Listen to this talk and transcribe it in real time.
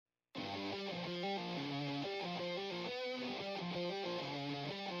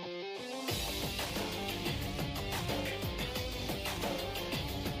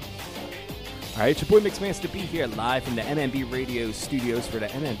All right, it's your boy Mixmaster B here live from the MMB Radio studios for the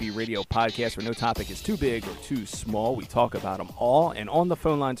MMB Radio podcast where no topic is too big or too small. We talk about them all. And on the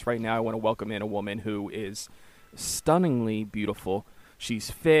phone lines right now, I want to welcome in a woman who is stunningly beautiful.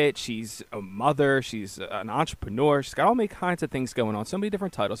 She's fit, she's a mother, she's an entrepreneur. She's got all kinds of things going on, so many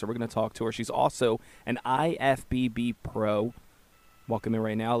different titles, so we're going to talk to her. She's also an IFBB pro. Welcome in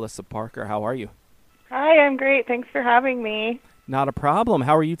right now, Alyssa Parker. How are you? Hi, I'm great. Thanks for having me. Not a problem.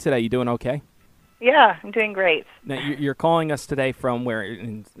 How are you today? You doing okay? Yeah, I'm doing great. Now, you're calling us today from where?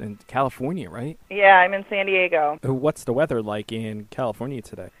 In California, right? Yeah, I'm in San Diego. What's the weather like in California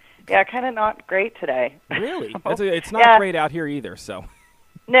today? Yeah, kind of not great today. Really? It's not great out here either, so.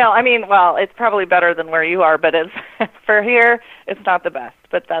 No, I mean, well, it's probably better than where you are, but it's for here, it's not the best,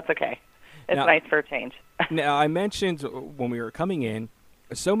 but that's okay. It's nice for a change. Now, I mentioned when we were coming in,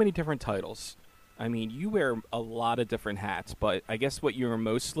 so many different titles. I mean, you wear a lot of different hats, but I guess what you're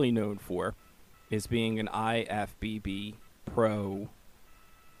mostly known for is being an IFBB pro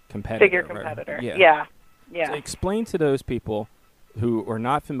competitor. Figure competitor. Right? Yeah. So explain to those people who are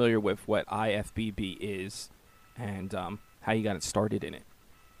not familiar with what IFBB is and how you got it started in it.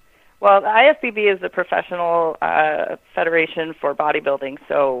 Well, the IFBB is the professional federation for bodybuilding.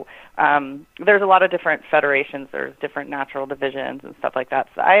 So there's a lot of different federations. There's different natural divisions and stuff like that.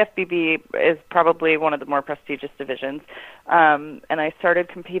 So IFBB is probably one of the more prestigious divisions. And I started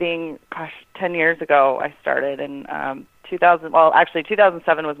competing, 10 years ago I started in 2000. Well, actually,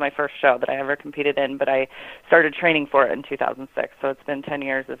 2007 was my first show that I ever competed in, but I started training for it in 2006. So it's been 10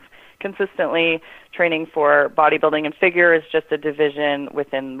 years of consistently training for bodybuilding, and figure is just a division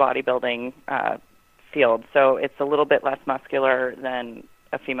within bodybuilding field. So it's a little bit less muscular than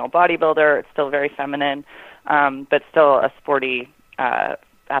a female bodybuilder. It's still very feminine, but still a sporty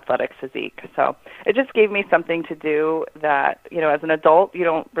athletic physique. So it just gave me something to do that, as an adult, you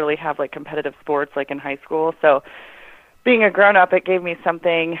don't really have like competitive sports like in high school. So being a grown-up, it gave me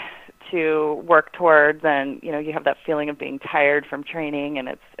something to work towards, and you have that feeling of being tired from training, and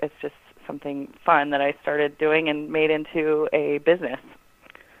it's just something fun that I started doing and made into a business.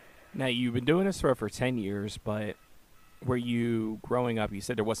 Now, you've been doing this for 10 years, but were you growing up, you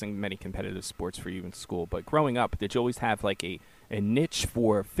said there wasn't many competitive sports for you in school, but growing up, did you always have like a niche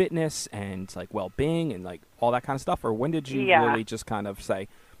for fitness and like well-being and like all that kind of stuff, or when did you really just kind of say,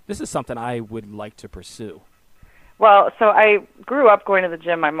 this is something I would like to pursue? Well, so I grew up going to the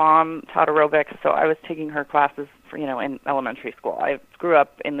gym. My mom taught aerobics, so I was taking her classes for, in elementary school. I grew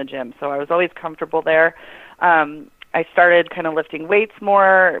up in the gym, so I was always comfortable there. I started kind of lifting weights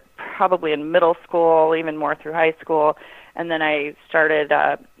more, probably in middle school, even more through high school. And then I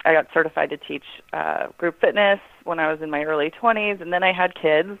got certified to teach group fitness when I was in my early 20s, and then I had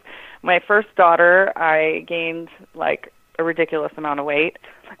kids. My first daughter, I gained like a ridiculous amount of weight,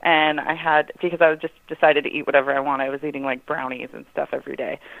 and because I was just decided to eat whatever I wanted. I was eating like brownies and stuff every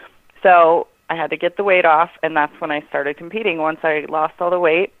day. So I had to get the weight off, and that's when I started competing. Once I lost all the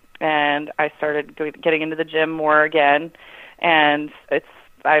weight, and I started getting into the gym more again, and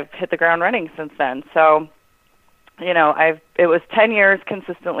I've hit the ground running since then. So, it was 10 years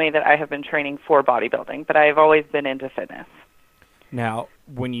consistently that I have been training for bodybuilding, but I've always been into fitness. Now,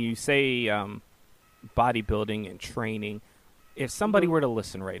 when you say bodybuilding and training, if somebody were to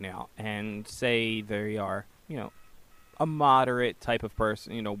listen right now and say they are, a moderate type of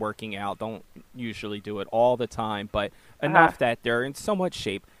person, working out, don't usually do it all the time, but enough that they're in so much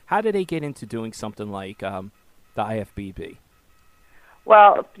shape, how do they get into doing something like the IFBB?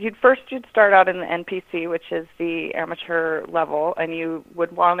 Well, you'd start out in the NPC, which is the amateur level, and you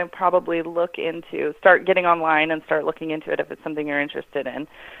would want to probably start getting online and start looking into it if it's something you're interested in.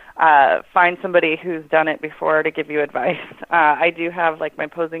 Find somebody who's done it before to give you advice. I do have like my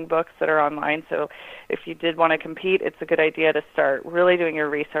posing books that are online, so if you did want to compete, it's a good idea to start really doing your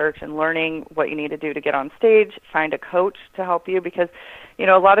research and learning what you need to do to get on stage. Find a coach to help you, because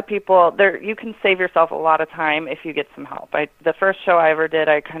a lot of people you can save yourself a lot of time if you get some help. The first show I ever did,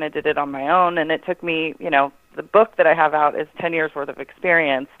 I kind of did it on my own, and it took me, the book that I have out is 10 years worth of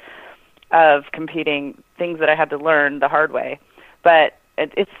experience of competing, things that I had to learn the hard way. But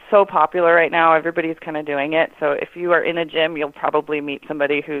it's so popular right now. Everybody's kind of doing it. So if you are in a gym, you'll probably meet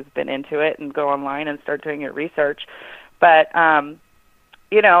somebody who's been into it and go online and start doing your research. But,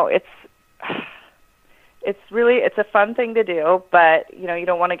 it's a fun thing to do, but, you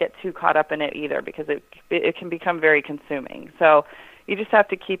don't want to get too caught up in it either, because it can become very consuming. So you just have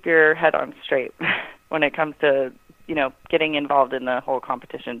to keep your head on straight when it comes to, getting involved in the whole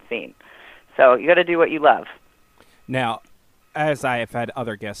competition scene. So you got to do what you love. Now, as I have had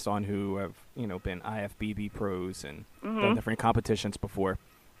other guests on who have, been IFBB pros and done different competitions before,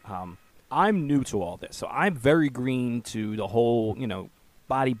 I'm new to all this, so I'm very green to the whole,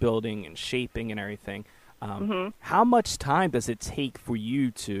 bodybuilding and shaping and everything. How much time does it take for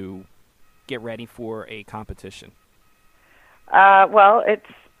you to get ready for a competition? Well, it's,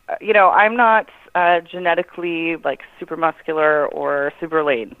 I'm not genetically like super muscular or super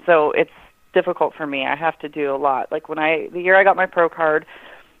lean, so it's difficult for me. I have to do a lot. Like the year I got my pro card,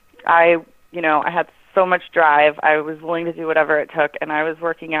 I had so much drive. I was willing to do whatever it took, and I was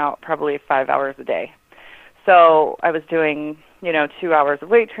working out probably 5 hours a day. So I was doing, 2 hours of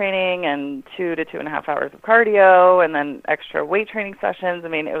weight training and 2 to 2.5 hours of cardio, and then extra weight training sessions. I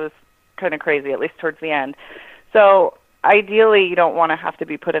mean, it was kind of crazy, at least towards the end. So ideally, you don't want to have to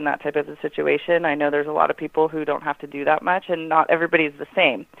be put in that type of a situation. I know there's a lot of people who don't have to do that much, and not everybody's the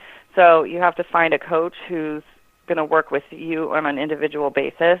same. So you have to find a coach who's going to work with you on an individual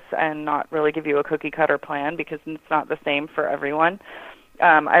basis and not really give you a cookie-cutter plan, because it's not the same for everyone.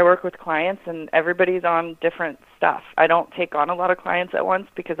 I work with clients, and everybody's on different stuff. I don't take on a lot of clients at once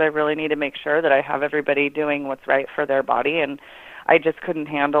because I really need to make sure that I have everybody doing what's right for their body, and I just couldn't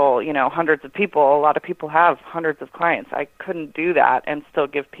handle, hundreds of people. A lot of people have hundreds of clients. I couldn't do that and still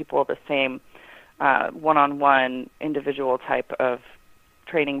give people the same one-on-one individual type of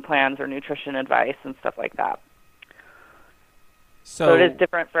training plans or nutrition advice and stuff like that. So it is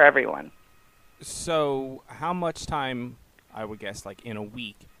different for everyone. So how much time, I would guess, like in a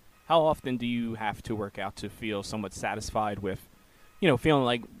week, how often do you have to work out to feel somewhat satisfied with, feeling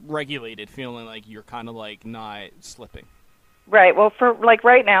like regulated, feeling like you're kind of like not slipping? Right. Well, for like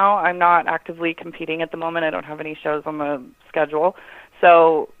right now, I'm not actively competing at the moment. I don't have any shows on the schedule.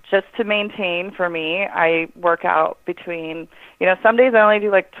 So just to maintain, for me, I work out between, some days I only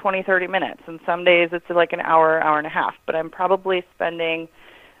do like 20, 30 minutes, and some days it's like an hour, hour and a half. But I'm probably spending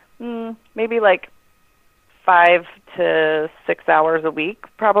maybe like 5 to 6 hours a week,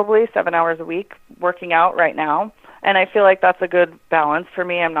 probably 7 hours a week working out right now. And I feel like that's a good balance for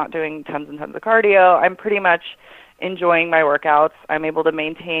me. I'm not doing tons and tons of cardio. I'm pretty much enjoying my workouts. I'm able to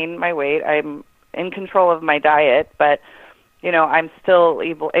maintain my weight. I'm in control of my diet, but I'm still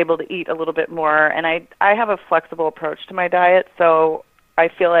able to eat a little bit more, and I have a flexible approach to my diet, so I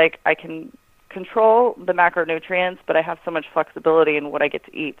feel like I can control the macronutrients, but I have so much flexibility in what I get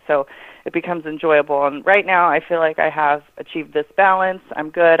to eat, so it becomes enjoyable. And right now I feel like I have achieved this balance. I'm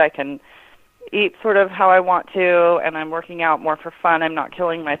good. I can eat sort of how I want to, and I'm working out more for fun. I'm not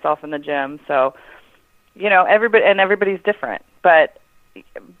killing myself in the gym, so everybody's different, but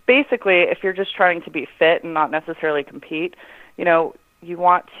basically, if you're just trying to be fit and not necessarily compete, you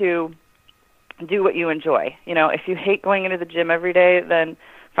want to do what you enjoy. If you hate going into the gym every day, then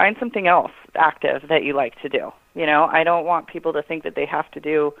find something else active that you like to do. I don't want people to think that they have to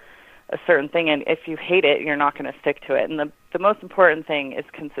do a certain thing, and if you hate it, you're not going to stick to it. And the most important thing is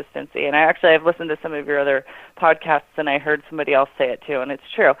consistency. And I've listened to some of your other podcasts, and I heard somebody else say it too, and it's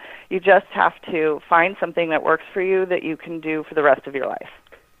true. You just have to find something that works for you that you can do for the rest of your life.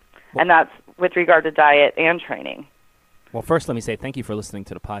 And that's with regard to diet and training. Well, first, let me say thank you for listening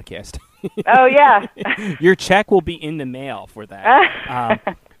to the podcast. Oh, yeah. Your check will be in the mail for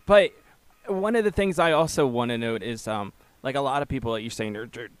that. But one of the things I also want to note is, like a lot of people that you're saying,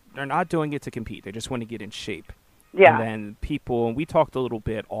 they're not doing it to compete. They just want to get in shape. Yeah. And then people, and we talked a little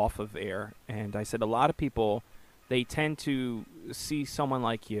bit off of air, and I said a lot of people, they tend to see someone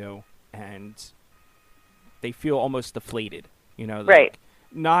like you, and they feel almost deflated. Right.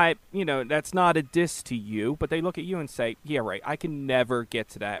 Not, that's not a diss to you, but they look at you and say, yeah, right, I can never get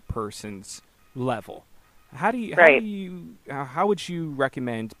to that person's level. How would you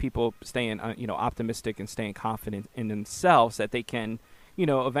recommend people staying, optimistic and staying confident in themselves that they can,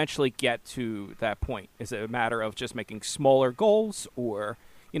 eventually get to that point? Is it a matter of just making smaller goals, or,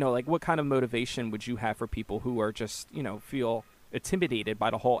 what kind of motivation would you have for people who are just, feel intimidated by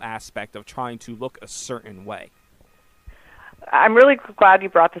the whole aspect of trying to look a certain way? I'm really glad you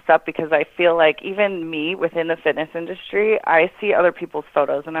brought this up, because I feel like even me within the fitness industry, I see other people's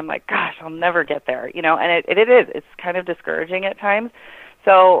photos and I'm like, gosh, I'll never get there, and it is. It's kind of discouraging at times.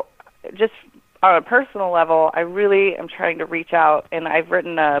 So just on a personal level, I really am trying to reach out, and I've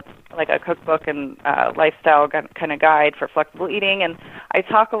written a cookbook and lifestyle kind of guide for flexible eating, and I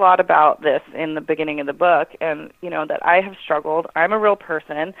talk a lot about this in the beginning of the book, and that I have struggled. I'm a real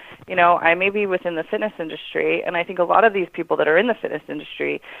person. I may be within the fitness industry, and I think a lot of these people that are in the fitness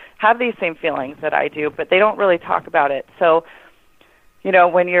industry have these same feelings that I do, but they don't really talk about it. So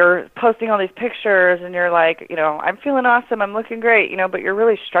when you're posting all these pictures and you're like, I'm feeling awesome, I'm looking great, but you're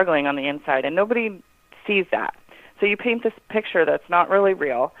really struggling on the inside, and nobody sees that. So you paint this picture that's not really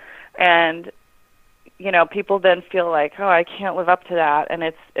real, and, people then feel like, oh, I can't live up to that, and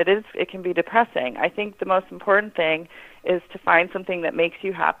it can be depressing. I think the most important thing is to find something that makes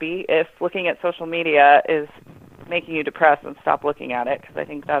you happy. If looking at social media is making you depressed, then stop looking at it, because I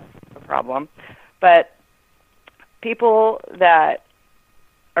think that's a problem. But people that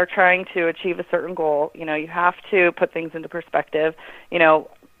are trying to achieve a certain goal, you have to put things into perspective.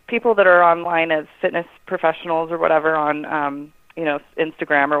 People that are online as fitness professionals or whatever on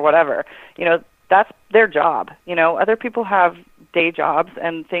Instagram or whatever, that's their job. Other people have day jobs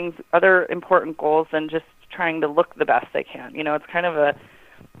and other important goals than just trying to look the best they can. It's kind of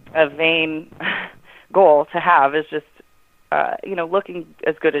a vain goal to have, is just, looking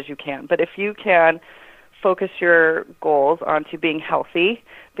as good as you can. But if you can focus your goals onto being healthy,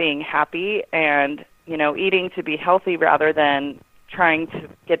 being happy, and, eating to be healthy rather than trying to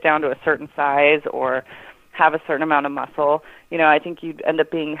get down to a certain size or have a certain amount of muscle, I think you'd end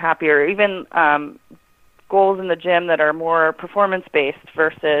up being happier. Even goals in the gym that are more performance-based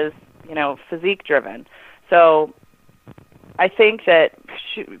versus, physique-driven. So I think that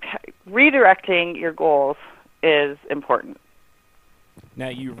redirecting your goals is important. Now,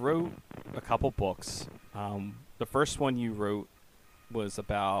 you wrote a couple books. The first one you wrote was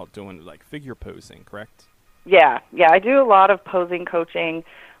about doing, figure posing, correct? Yeah, I do a lot of posing coaching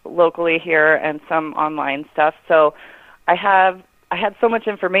locally here and some online stuff. So I had so much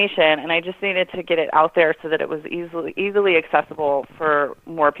information, and I just needed to get it out there so that it was easily accessible for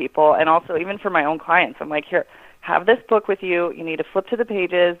more people, and also even for my own clients. I'm like, here, have this book with you. You need to flip to the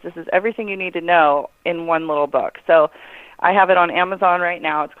pages. This is everything you need to know in one little book. So I have it on Amazon right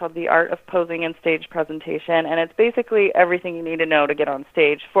now. It's called The Art of Posing and Stage Presentation, and it's basically everything you need to know to get on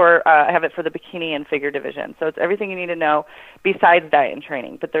stage. I have it for the bikini and figure division, so it's everything you need to know besides diet and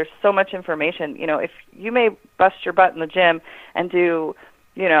training. But there's so much information. If you may bust your butt in the gym and do,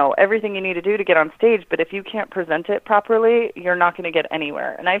 everything you need to do to get on stage, but if you can't present it properly, you're not going to get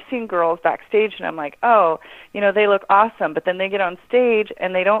anywhere. And I've seen girls backstage, and I'm like, oh, they look awesome, but then they get on stage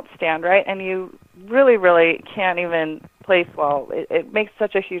and they don't stand right, and you really, really can't even place well. It makes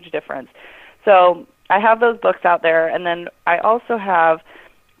such a huge difference. So I have those books out there, and then I also have,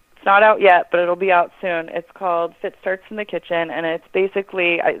 it's not out yet, but it'll be out soon. It's called Fit Starts in the Kitchen, and it's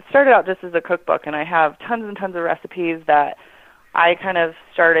basically, I started out just as a cookbook, and I have tons and tons of recipes that I kind of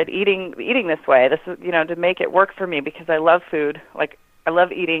started eating this way. This is, to make it work for me, because I love food. I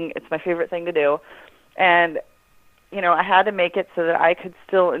love eating. It's my favorite thing to do. And, I had to make it so that I could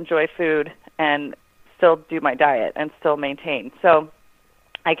still enjoy food and still do my diet and still maintain. So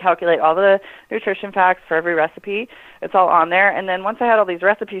I calculate all the nutrition facts for every recipe. It's all on there. And then once I had all these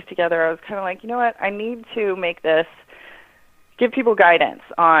recipes together, I was kind of like, you know what? I need to make this, give people guidance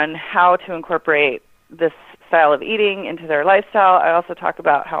on how to incorporate this style of eating into their lifestyle. I also talk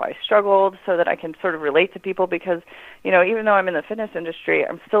about how I struggled so that I can sort of relate to people, because, even though I'm in the fitness industry,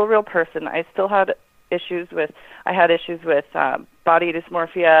 I'm still a real person. I still had issues with body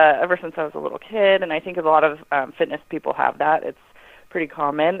dysmorphia ever since I was a little kid, and I think a lot of fitness people have that. It's pretty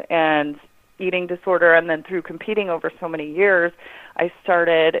common. And eating disorder, and then through competing over so many years, I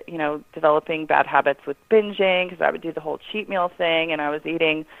started, developing bad habits with binging, because I would do the whole cheat meal thing, and I was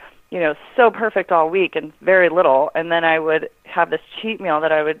eating so perfect all week and very little. And then I would have this cheat meal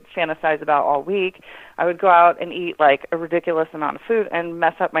that I would fantasize about all week. I would go out and eat a ridiculous amount of food and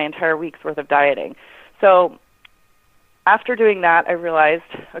mess up my entire week's worth of dieting. So after doing that, I realized,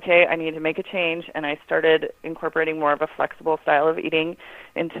 okay, I need to make a change, and I started incorporating more of a flexible style of eating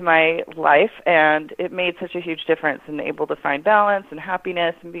into my life, and it made such a huge difference in able to find balance and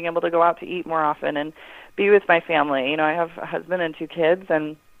happiness and being able to go out to eat more often and be with my family. I have a husband and 2 kids,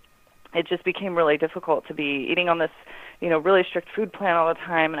 and it just became really difficult to be eating on this, really strict food plan all the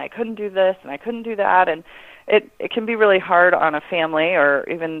time, and I couldn't do this and I couldn't do that, and it can be really hard on a family or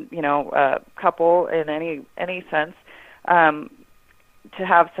even, a couple in any sense, to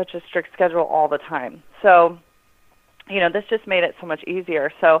have such a strict schedule all the time. So, this just made it so much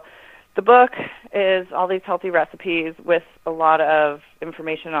easier. So the book is all these healthy recipes with a lot of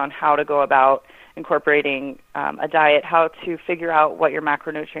information on how to go about incorporating a diet, how to figure out what your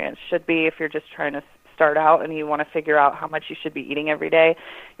macronutrients should be if you're just trying to start out and you want to figure out how much you should be eating every day,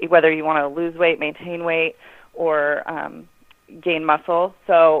 whether you want to lose weight, maintain weight, or gain muscle.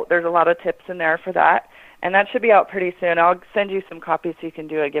 So there's a lot of tips in there for that. And that should be out pretty soon. I'll send you some copies so you can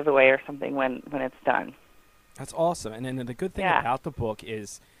do a giveaway or something when it's done. That's awesome. And then the good thing about the book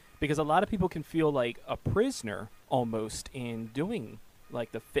is, because a lot of people can feel like a prisoner almost in doing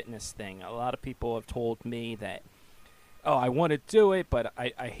the fitness thing. A lot of people have told me that, oh, I want to do it, but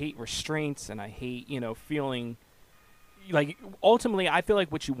I hate restraints, and I hate, feeling, like ultimately, I feel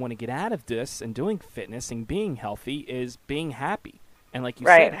like what you want to get out of this and doing fitness and being healthy is being happy. And like you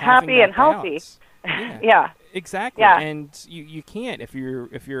said, having happy that and healthy. balance. Yeah. Yeah. Exactly. Yeah. And you can't if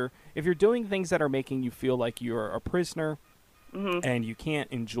you're doing things that are making you feel like you're a prisoner and you can't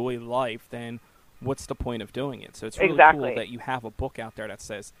enjoy life, then what's the point of doing it? So it's really cool that you have a book out there that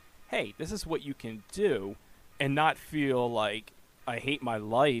says, hey, this is what you can do, and not feel like I hate my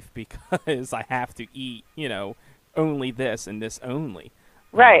life because I have to eat, only this and this only.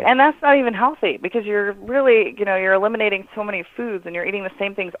 Right, and that's not even healthy because you're really, you're eliminating so many foods and you're eating the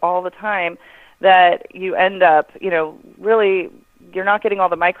same things all the time that you end up, really, you're not getting all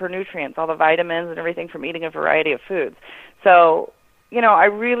the micronutrients, all the vitamins and everything from eating a variety of foods. So, I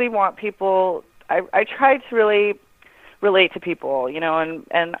really want people, I try to really relate to people,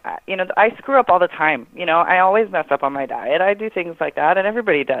 and I screw up all the time. I always mess up on my diet. I do things like that, and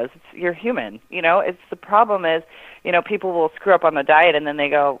everybody does. You're human. It's the problem is, people will screw up on the diet, and then they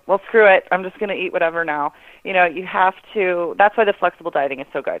go, well, screw it. I'm just going to eat whatever now. You have to. That's why the flexible dieting is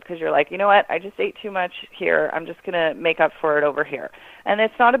so good, because you're like, you know what? I just ate too much here. I'm just going to make up for it over here, and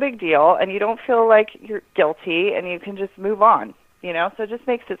it's not a big deal, and you don't feel like you're guilty, and you can just move on. So it just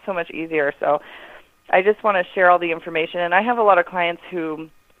makes it so much easier. So I just want to share all the information. And I have a lot of clients who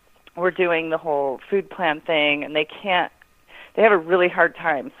were doing the whole food plan thing, and they have a really hard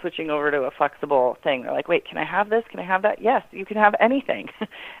time switching over to a flexible thing. They're like, wait, can I have this? Can I have that? Yes, you can have anything.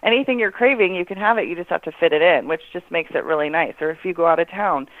 Anything you're craving, you can have it. You just have to fit it in, which just makes it really nice. Or if you go out of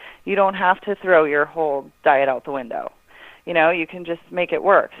town, you don't have to throw your whole diet out the window. You can just make it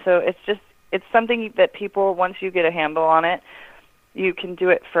work. So it's something that people, once you get a handle on it, you can do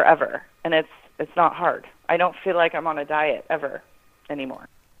it forever. And it's not hard. I don't feel like I'm on a diet ever anymore.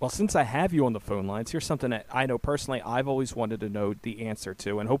 Well, since I have you on the phone lines, here's something that I know personally I've always wanted to know the answer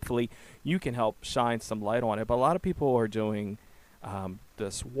to, and hopefully you can help shine some light on it. But a lot of people are doing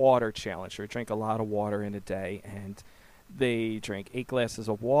this water challenge. They drink a lot of water in a day, and they drink 8 glasses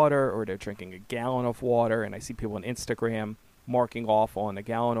of water, or they're drinking a gallon of water, and I see people on Instagram marking off on a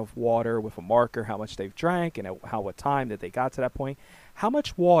gallon of water with a marker how much they've drank and what time that they got to that point. How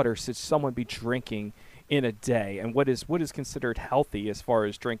much water should someone be drinking in a day, and what is considered healthy as far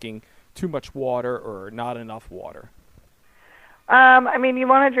as drinking too much water or not enough water? You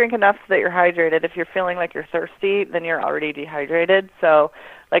want to drink enough so that you're hydrated. If you're feeling like you're thirsty, then you're already dehydrated. So,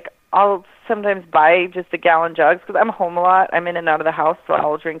 I'll sometimes buy just a gallon jugs because I'm home a lot. I'm in and out of the house, so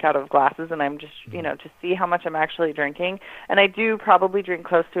I'll drink out of glasses, and I'm just, to see how much I'm actually drinking. And I do probably drink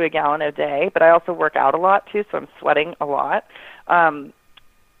close to a gallon a day, but I also work out a lot too, so I'm sweating a lot.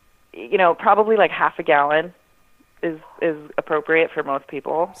 Probably like half a gallon is appropriate for most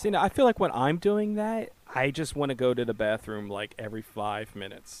people. See, now I feel like when I'm doing that, I just want to go to the bathroom like every 5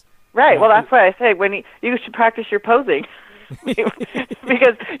 minutes. Right. Well, that's why I say you should practice your posing.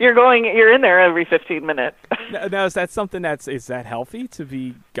 Because you're in there every 15 minutes. Now, is that something is that healthy to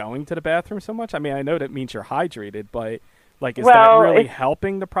be going to the bathroom so much? I mean, I know that means you're hydrated, but is that really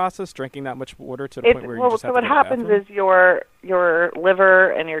helping the process, drinking that much water to the point where you just have to go to the bathroom? So what happens is your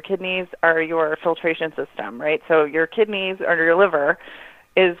liver and your kidneys are your filtration system, right? So your kidneys or your liver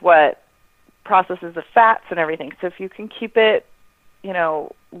is what processes the fats and everything. So if you can keep it,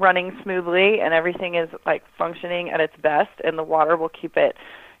 running smoothly and everything is functioning at its best, and the water will keep it,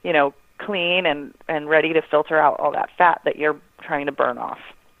 clean and ready to filter out all that fat that you're trying to burn off.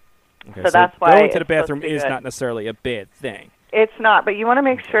 Okay, so that's why going to the bathroom is not necessarily a bad thing. It's not, but you want to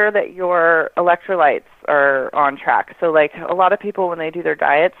make sure that your electrolytes are on track. So a lot of people when they do their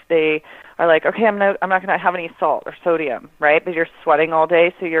diets, they are like, okay, I'm not going to have any salt or sodium, right? But you're sweating all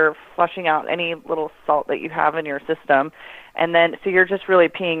day, so you're flushing out any little salt that you have in your system. And then, so you're just really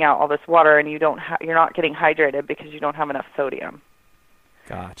peeing out all this water, and you're not getting hydrated because you don't have enough sodium.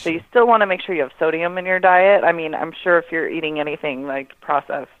 Gotcha. So you still want to make sure you have sodium in your diet. I mean, I'm sure if you're eating anything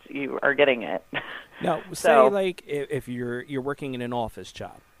processed, you are getting it. Now, say if you're working in an office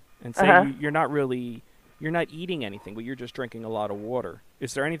job, and say you're not eating anything, but you're just drinking a lot of water.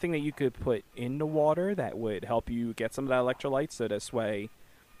 Is there anything that you could put in the water that would help you get some of that electrolytes, so this way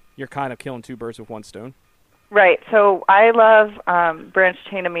you're kind of killing 2 birds with 1 stone? Right. So I love branched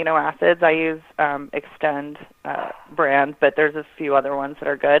chain amino acids. I use Extend brand, but there's a few other ones that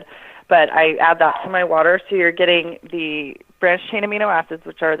are good. But I add that to my water, so you're getting the branched chain amino acids,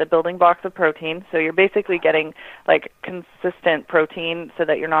 which are the building blocks of protein. So you're basically getting consistent protein so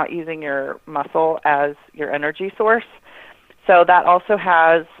that you're not using your muscle as your energy source. So that also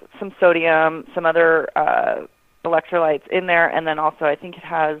has some sodium, some other electrolytes in there, and then also I think it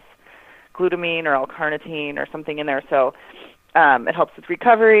has glutamine or L-carnitine or something in there. So It helps with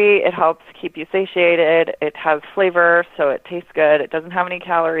recovery. It helps keep you satiated. It has flavor, so it tastes good. It doesn't have any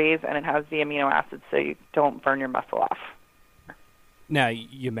calories, and it has the amino acids, so you don't burn your muscle off. Now,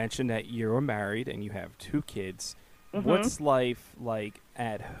 you mentioned that you're married and you have 2 kids. Mm-hmm. What's life like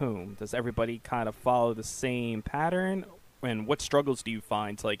at home? Does everybody kind of follow the same pattern? And what struggles do you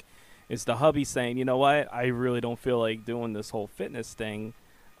find? Like, is the hubby saying, you know what, I really don't feel like doing this whole fitness thing.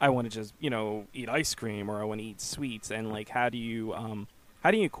 I want to just, eat ice cream, or I want to eat sweets. And, like, how do you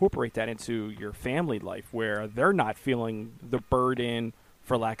incorporate that into your family life where they're not feeling the burden,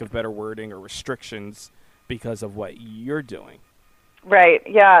 for lack of better wording, or restrictions because of what you're doing? Right.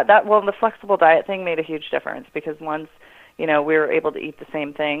 Yeah. The flexible diet thing made a huge difference, because once, we were able to eat the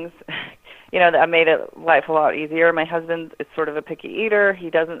same things, that made life a lot easier. My husband is sort of a picky eater.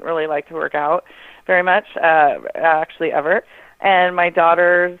 He doesn't really like to work out very much, actually ever. And my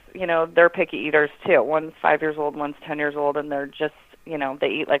daughters, they're picky eaters too. One's 5 years old, one's 10 years old, and they're just, they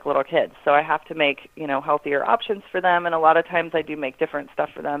eat like little kids. So I have to make, healthier options for them. And a lot of times I do make different stuff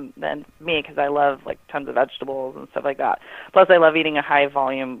for them than me, because I love like tons of vegetables and stuff like that. Plus I love eating a high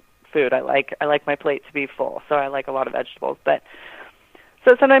volume food. I like my plate to be full. So I like a lot of vegetables.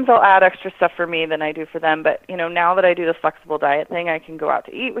 So sometimes I'll add extra stuff for me than I do for them. But, now that I do the flexible diet thing, I can go out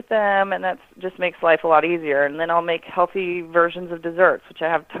to eat with them, and that just makes life a lot easier. And then I'll make healthy versions of desserts, which I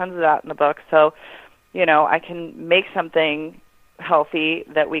have tons of that in the book. So, I can make something healthy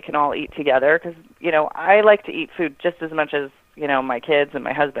that we can all eat together, because, I like to eat food just as much as, my kids and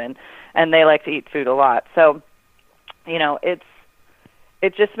my husband, and they like to eat food a lot. So,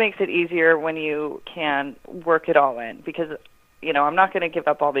 it just makes it easier when you can work it all in, because I'm not going to give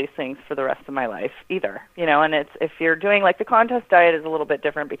up all these things for the rest of my life either, and if you're doing, like, the contest diet is a little bit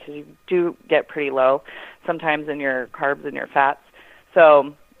different, because you do get pretty low sometimes in your carbs and your fats.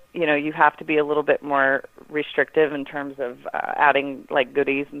 So, you have to be a little bit more restrictive in terms of adding, like,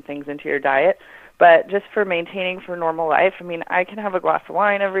 goodies and things into your diet. But just for maintaining for normal life, I can have a glass of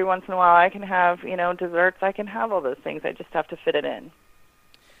wine every once in a while. I can have, desserts. I can have all those things. I just have to fit it in.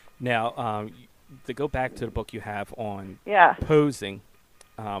 Now, to go back to the book you have on posing,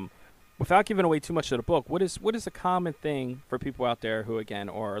 without giving away too much of the book, what is a common thing for people out there who, again,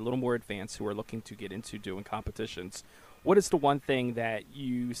 are a little more advanced, who are looking to get into doing competitions? What is the one thing that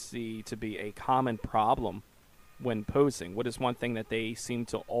you see to be a common problem when posing? What is one thing that they seem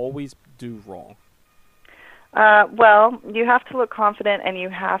to always do wrong? Well, you have to look confident, and you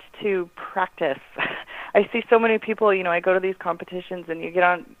have to practice. I see so many people, I go to these competitions, and you get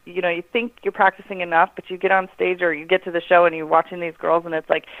on, you think you're practicing enough, but you get on stage or you get to the show and you're watching these girls, and it's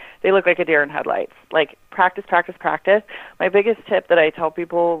like they look like a deer in headlights. Like, practice, practice, practice. My biggest tip that I tell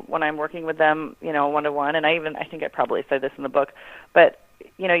people when I'm working with them, one-to-one, and I think I probably said this in the book, but,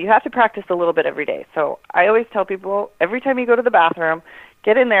 you have to practice a little bit every day. So I always tell people, every time you go to the bathroom,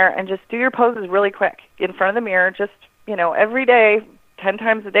 get in there and just do your poses really quick in front of the mirror. Just, every day, 10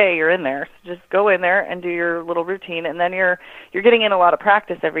 times a day you're in there. So just go in there and do your little routine, and then you're getting in a lot of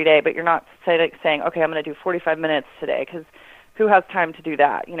practice every day, but you're not saying, okay, I'm going to do 45 minutes today, because who has time to do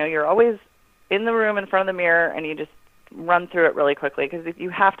that? You're always in the room in front of the mirror, and you just run through it really quickly, because if you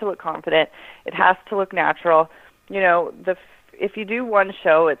have to look confident, it has to look natural. If you do one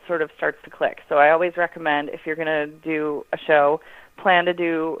show, it sort of starts to click. So I always recommend, if you're going to do a show, plan to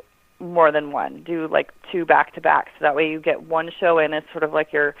do more than one. Do like 2 back-to-back, so that way you get one show in. It's sort of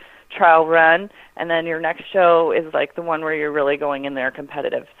like your trial run, and then your next show is like the one where you're really going in there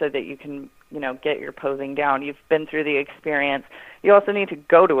competitive, so that you can, get your posing down. You've been through the experience. You also need to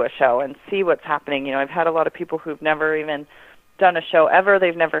go to a show and see what's happening. I've had a lot of people who've never even done a show ever.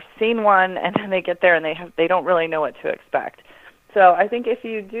 They've never seen one, and then they get there and they don't really know what to expect. So I think if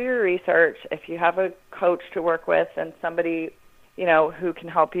you do your research, if you have a coach to work with and somebody, who can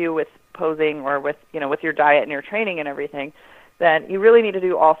help you with posing, or with, with your diet and your training and everything, then you really need to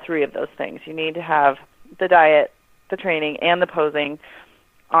do all 3 of those things. You need to have the diet, the training, and the posing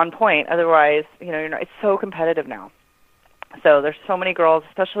on point. Otherwise, it's so competitive now. So there's so many girls,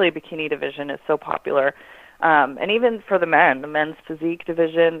 especially bikini division is so popular. And even for the men's physique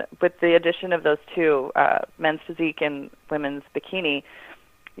division, with the addition of those 2, men's physique and women's bikini,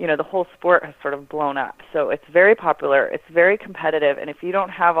 the whole sport has sort of blown up. So it's very popular, it's very competitive, and if you don't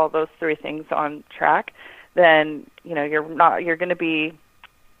have all those 3 things on track, then, you're going to be,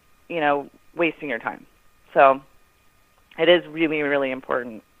 wasting your time. So it is really, really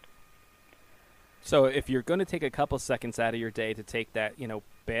important. So if you're going to take a couple seconds out of your day to take that,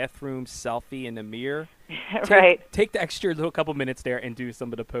 bathroom selfie in the mirror, take the extra little couple minutes there and do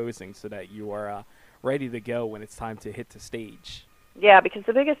some of the posing, so that you are ready to go when it's time to hit the stage. Yeah, because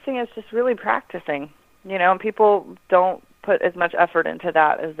the biggest thing is just really practicing, and people don't put as much effort into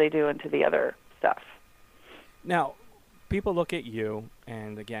that as they do into the other stuff. Now, people look at you,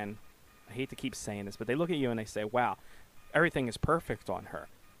 and again, I hate to keep saying this, but they look at you and they say, wow, everything is perfect on her.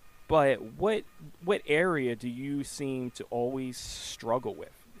 But what area do you seem to always struggle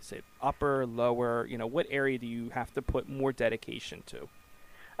with? Is it upper, lower? What area do you have to put more dedication to?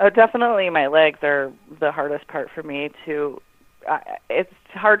 Oh, definitely my legs are the hardest part for me to it's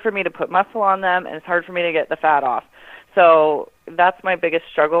hard for me to put muscle on them, and it's hard for me to get the fat off. So that's my biggest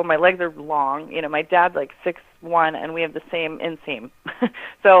struggle. My legs are long. My dad's like 6'1", and we have the same inseam.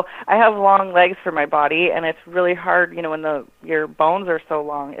 So I have long legs for my body, and it's really hard, when your bones are so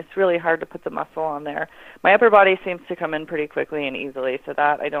long, it's really hard to put the muscle on there. My upper body seems to come in pretty quickly and easily, so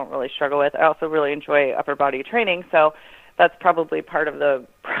that I don't really struggle with. I also really enjoy upper body training, so that's probably part of the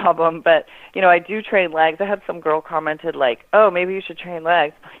problem. But, I do train legs. I had some girl commented like, oh, maybe you should train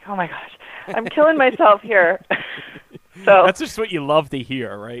legs. I'm like, oh my gosh, I'm killing myself here. So that's just what you love to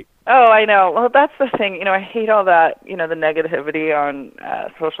hear, right? Oh, I know. Well, that's the thing. I hate all that, the negativity on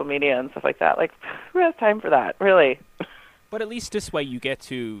social media and stuff like that. Like, who has time for that, really? But at least this way you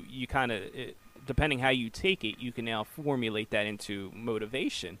kind of, depending how you take it, you can now formulate that into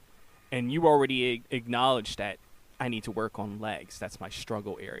motivation. And you already acknowledge that I need to work on legs. That's my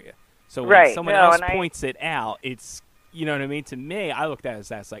struggle area. So when someone else points it out, it's, you know what I mean? To me, I looked at it as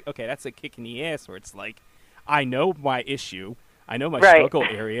that's like, okay, that's a kick in the ass, where it's like, I know my issue, I know my struggle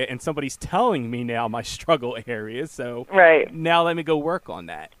area, and somebody's telling me now my struggle area, so now let me go work on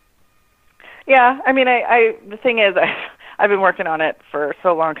that. Yeah, I mean, the thing is, I've been working on it for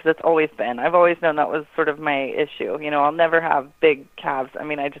so long because it's always been. I've always known that was sort of my issue. I'll never have big calves. I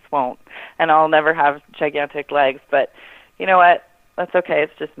mean, I just won't. And I'll never have gigantic legs. But you know what? That's okay.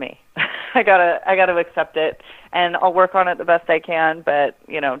 It's just me. I gotta accept it, and I'll work on it the best I can. But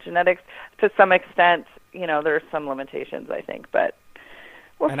genetics, to some extent, there's some limitations, I think. But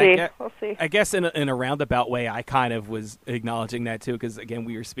we'll see. I guess in a roundabout way, I kind of was acknowledging that too, because again,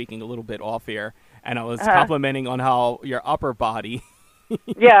 we were speaking a little bit off air. And I was complimenting on how your upper body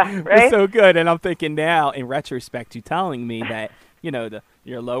was so good. And I'm thinking now, in retrospect, you telling me that,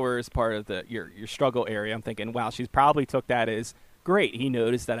 your lower is part of your struggle area. I'm thinking, wow, she's probably took that as, great, he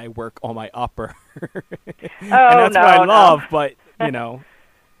noticed that I work on my upper. And that's what I love, but,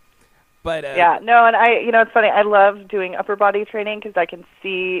 But yeah, no, and it's funny. I love doing upper body training because I can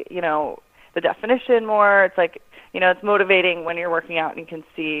see, the definition more. It's like, it's motivating when you're working out and you can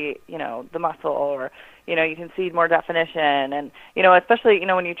see, the muscle, or, you can see more definition. And, especially,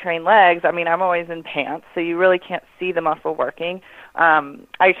 when you train legs, I mean, I'm always in pants, so you really can't see the muscle working.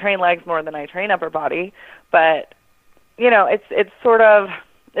 I train legs more than I train upper body, but,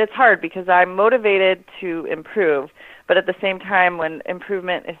 it's hard because I'm motivated to improve, but at the same time, when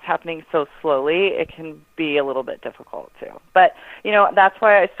improvement is happening so slowly, it can be a little bit difficult too. But, that's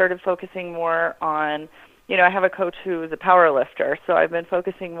why I started focusing more on, I have a coach who is a power lifter, so I've been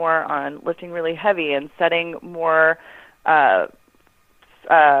focusing more on lifting really heavy and setting more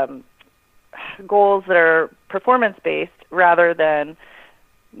goals that are performance-based rather than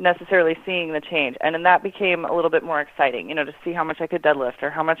necessarily seeing the change. And then that became a little bit more exciting, to see how much I could deadlift or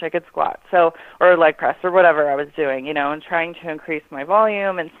how much I could squat, or leg press or whatever I was doing, and trying to increase my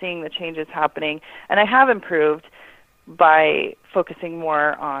volume and seeing the changes happening. And I have improved by focusing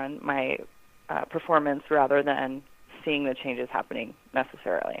more on my performance rather than seeing the changes happening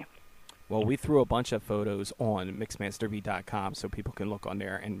necessarily. Well, we threw a bunch of photos on mixedmasterv.com so people can look on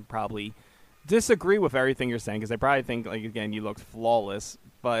there and probably disagree with everything you're saying, because they probably think, like, again, you look flawless.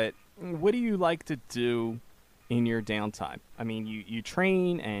 But what do you like to do in your downtime? I mean, you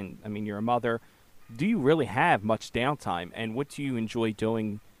train, and I mean, you're a mother. Do you really have much downtime? And what do you enjoy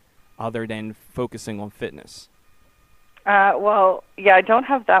doing other than focusing on fitness? Well, yeah, I don't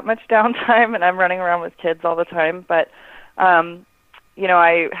have that much downtime, and I'm running around with kids all the time. But,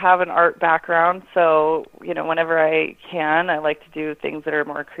 I have an art background, so, whenever I can, I like to do things that are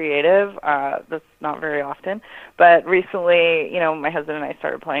more creative. That's not very often. But recently, my husband and I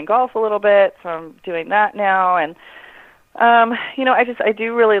started playing golf a little bit, so I'm doing that now. And, I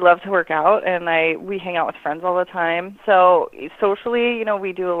do really love to work out, and we hang out with friends all the time. So socially,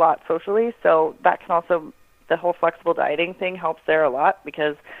 we do a lot socially, so that can also, the whole flexible dieting thing helps there a lot,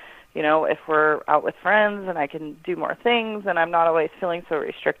 because if we're out with friends and I can do more things and I'm not always feeling so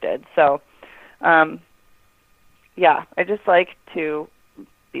restricted. So, yeah, I just like to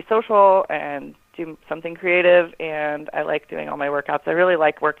be social and do something creative, and I like doing all my workouts. I really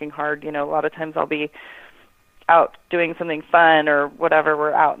like working hard. A lot of times I'll be out doing something fun or whatever,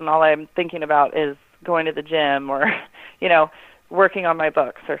 we're out, and all I'm thinking about is going to the gym or, working on my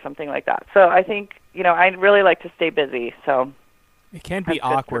books or something like that. So I think, I really like to stay busy. So it can be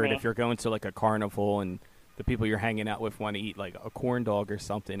awkward if you're going to like a carnival and the people you're hanging out with want to eat like a corn dog or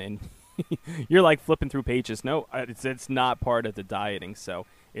something, and you're like flipping through pages. No, it's not part of the dieting. So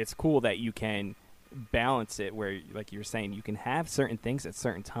it's cool that you can balance it where, like you're saying, you can have certain things at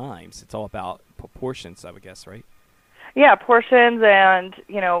certain times. It's all about proportions, I would guess, right? Yeah, portions and,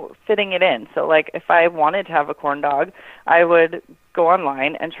 fitting it in. So, like, if I wanted to have a corn dog, I would go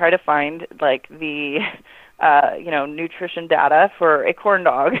online and try to find, like, the, nutrition data for a corn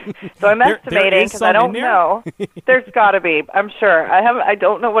dog. So I'm estimating, because I don't know. There's got to be, I'm sure. I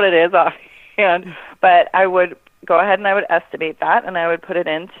don't know what it is offhand, but I would go ahead and I would estimate that, and I would put it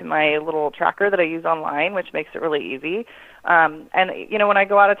into my little tracker that I use online, which makes it really easy. And, when I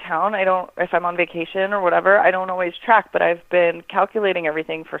go out of town, if I'm on vacation or whatever, I don't always track, but I've been calculating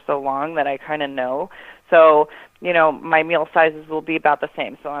everything for so long that I kind of know. So, my meal sizes will be about the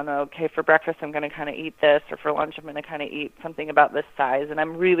same. So I'm okay, for breakfast I'm going to kind of eat this, or for lunch I'm going to kind of eat something about this size. And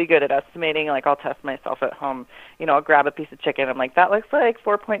I'm really good at estimating. Like, I'll test myself at home. I'll grab a piece of chicken. I'm like, that looks like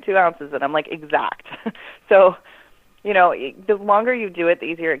 4.2 ounces. And I'm like, exact. So, the longer you do it, the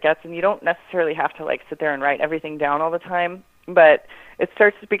easier it gets. And you don't necessarily have to, like, sit there and write everything down all the time. But it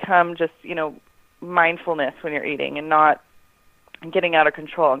starts to become just, mindfulness when you're eating and not getting out of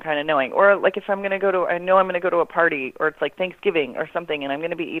control and kind of knowing. Or, like, if I know I'm going to go to a party, or it's like Thanksgiving or something, and I'm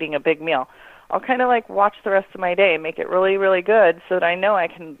going to be eating a big meal, I'll kind of, like, watch the rest of my day and make it really, really good so that I know I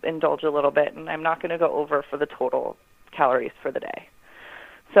can indulge a little bit and I'm not going to go over for the total calories for the day.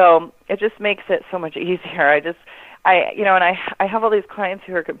 So it just makes it so much easier. I have all these clients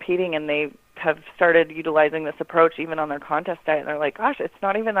who are competing, and they have started utilizing this approach even on their contest diet, and they're like, gosh, it's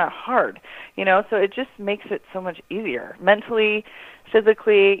not even that hard, so it just makes it so much easier. Mentally,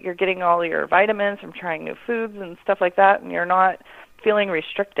 physically, you're getting all your vitamins from trying new foods and stuff like that, and you're not feeling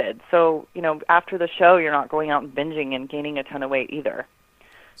restricted. So, after the show, you're not going out and binging and gaining a ton of weight either.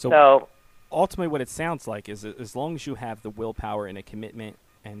 So ultimately what it sounds like is, as long as you have the willpower and a commitment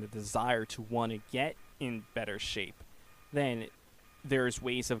and the desire to want to get in better shape, then there's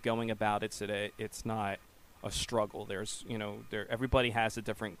ways of going about it so that it's not a struggle. There's, everybody has a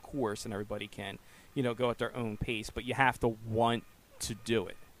different course, and everybody can, go at their own pace, but you have to want to do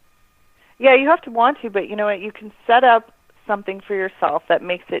it. Yeah, you have to want to, but you know what? You can set up something for yourself that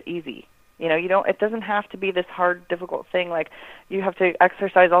makes it easy. It doesn't have to be this hard, difficult thing. Like, you have to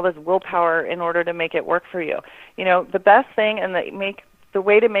exercise all this willpower in order to make it work for you. The best thing and the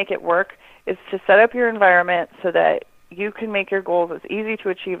way to make it work is to set up your environment so that you can make your goals as easy to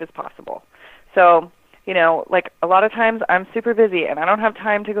achieve as possible. So, like, a lot of times I'm super busy and I don't have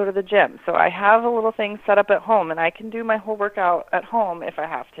time to go to the gym. So I have a little thing set up at home, and I can do my whole workout at home if I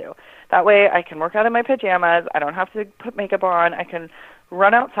have to. That way I can work out in my pajamas. I don't have to put makeup on. I can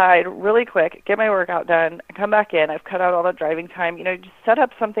run outside really quick, get my workout done, and come back in. I've cut out all the driving time. Just set up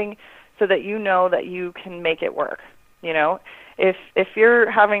something so that you know that you can make it work. If you're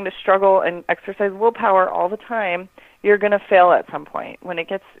having to struggle and exercise willpower all the time, you're going to fail at some point. When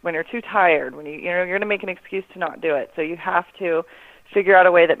you're too tired, when you're going to make an excuse to not do it. So you have to figure out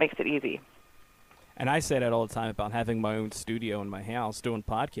a way that makes it easy. And I say that all the time about having my own studio in my house doing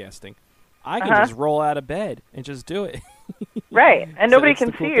podcasting. I can just roll out of bed and just do it. Right. And nobody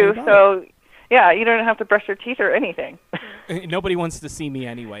can see you, so yeah, you don't have to brush your teeth or anything. Nobody wants to see me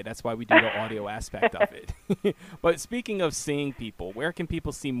anyway. That's why we do the audio aspect of it. But speaking of seeing people, where can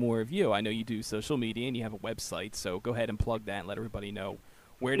people see more of you? I know you do social media and you have a website, so go ahead and plug that and let everybody know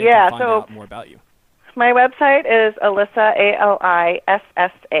where they can find out more about you. My website is Alissa,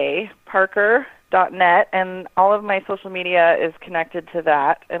 ALISSA, Parker.net, and all of my social media is connected to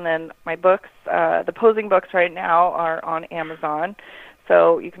that. And then my books, the posing books right now are on Amazon.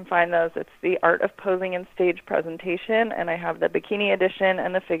 So you can find those. It's The Art of Posing and Stage Presentation, and I have the bikini edition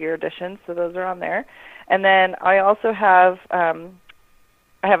and the figure edition, so those are on there. And then I also have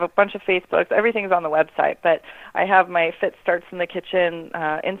I have a bunch of Facebooks. Everything's on the website, but I have my Fit Starts in the Kitchen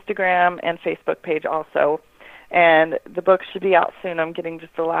Instagram and Facebook page also. And the book should be out soon. I'm getting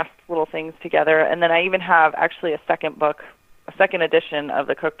just the last little things together. And then I even have actually a second book, a second edition of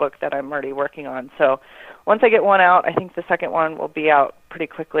the cookbook that I'm already working on. So once I get one out, I think the second one will be out pretty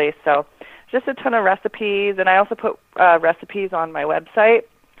quickly. So just a ton of recipes. And I also put recipes on my website.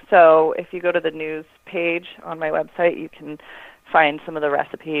 So if you go to the news page on my website, you can find some of the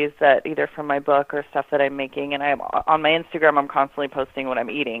recipes that either from my book or stuff that I'm making. And on my Instagram, I'm constantly posting what I'm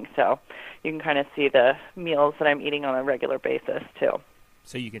eating. So you can kind of see the meals that I'm eating on a regular basis too.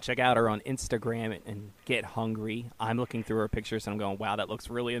 So you can check out her on Instagram and get hungry. I'm looking through her pictures and I'm going, wow, that looks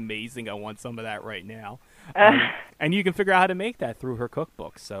really amazing. I want some of that right now. And you can figure out how to make that through her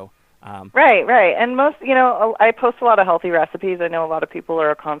cookbook. So, right. And most, I post a lot of healthy recipes. I know a lot of people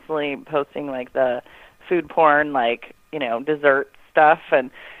are constantly posting like the food porn, like, dessert stuff. And,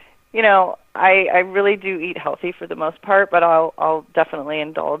 I really do eat healthy for the most part, but I'll definitely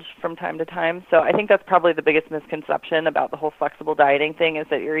indulge from time to time. So I think that's probably the biggest misconception about the whole flexible dieting thing is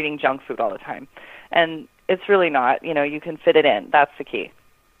that you're eating junk food all the time. And it's really not. You can fit it in. That's the key.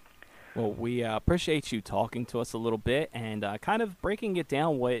 Well, we appreciate you talking to us a little bit and kind of breaking it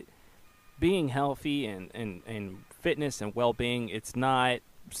down what being healthy and fitness and well-being, it's not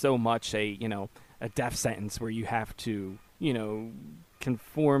so much a death sentence where you have to,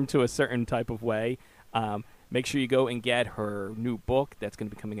 conform to a certain type of way. Make sure you go and get her new book that's going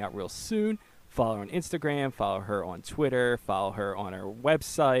to be coming out real soon. Follow her on Instagram, follow her on Twitter, follow her on her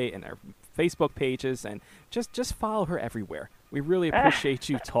website and her Facebook pages, and just follow her everywhere. We really appreciate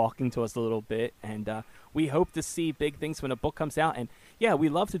you talking to us a little bit, and we hope to see big things when a book comes out. And, yeah, we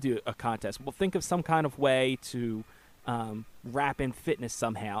love to do a contest. We'll think of some kind of way to wrap in fitness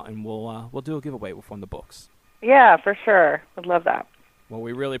somehow, and we'll do a giveaway with one of the books. Yeah, for sure. I'd love that. Well,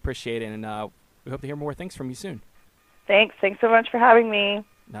 we really appreciate it, and we hope to hear more things from you soon. Thanks. Thanks so much for having me.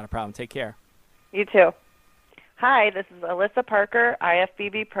 Not a problem. Take care. You too. Hi, this is Alyssa Parker,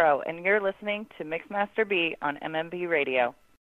 IFBB Pro, and you're listening to Mixmaster B on MMB Radio.